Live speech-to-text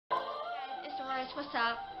Doris, what's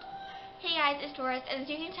up? Hey guys, it's Doris, and as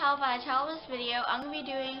you can tell by the title of this video, I'm going to be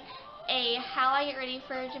doing a how I get ready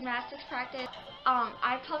for gymnastics practice.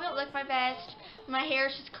 I probably don't look my best. My hair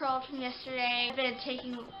is just curled from yesterday. I've been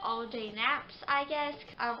taking all day naps, I guess.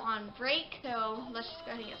 I'm on break, so let's just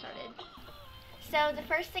go ahead and get started. So the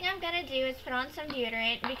first thing I'm going to do is put on some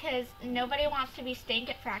deodorant because nobody wants to be stink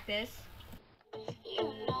at practice.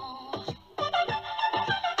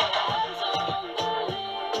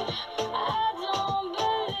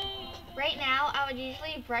 Right now, I would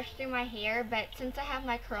usually brush through my hair, but since I have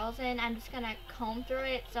my curls in, I'm just going to comb through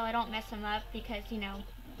it so I don't mess them up because, you know,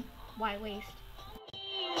 why waste?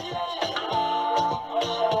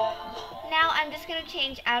 Now I'm just going to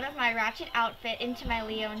change out of my ratchet outfit into my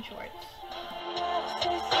Leon shorts.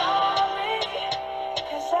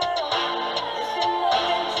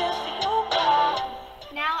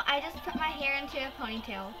 Now I just put my hair into a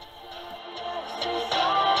ponytail.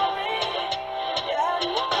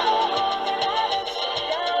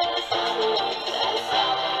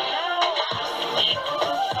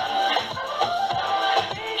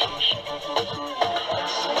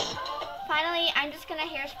 Finally, I'm just going to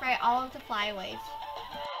hairspray all of the flyaways.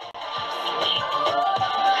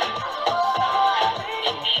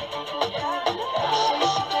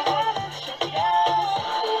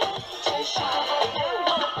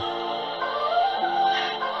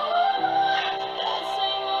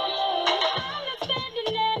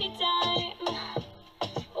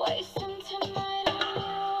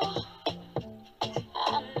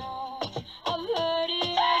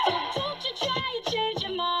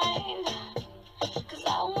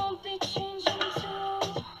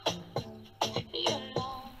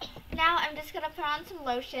 Now I'm just going to put on some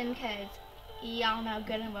lotion because y'all know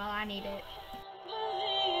good and well I need it.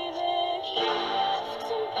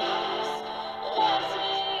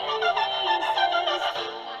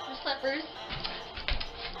 My slippers.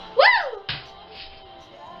 Woo!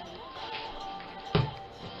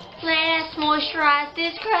 Let's moisturize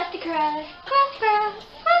this crusty crust.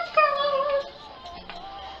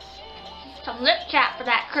 Some lip chat for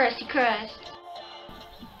that crusty crust.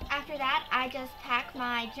 After that, I just pack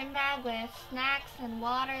my gym bag with snacks and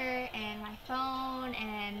water and my phone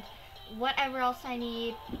and whatever else I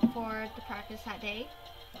need for the practice that day.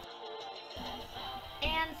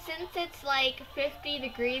 And since it's like 50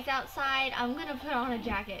 degrees outside, I'm gonna put on a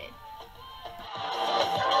jacket.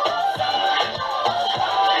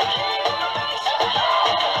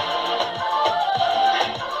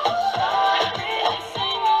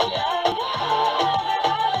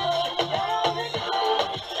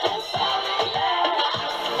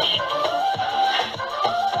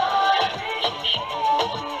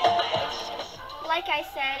 Like I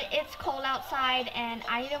said, it's cold outside and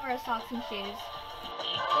I need to wear socks and shoes.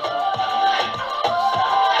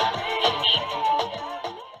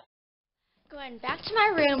 Going back to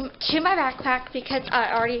my room to my backpack because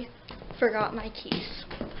I already forgot my keys.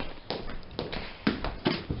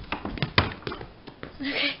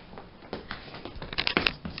 Okay.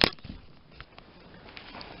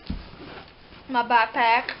 My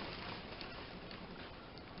backpack.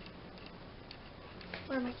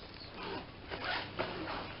 Where are my keys?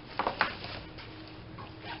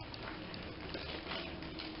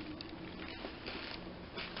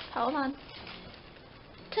 Hold on.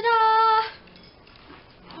 Ta-da!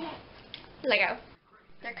 Lego.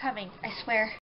 They're coming, I swear.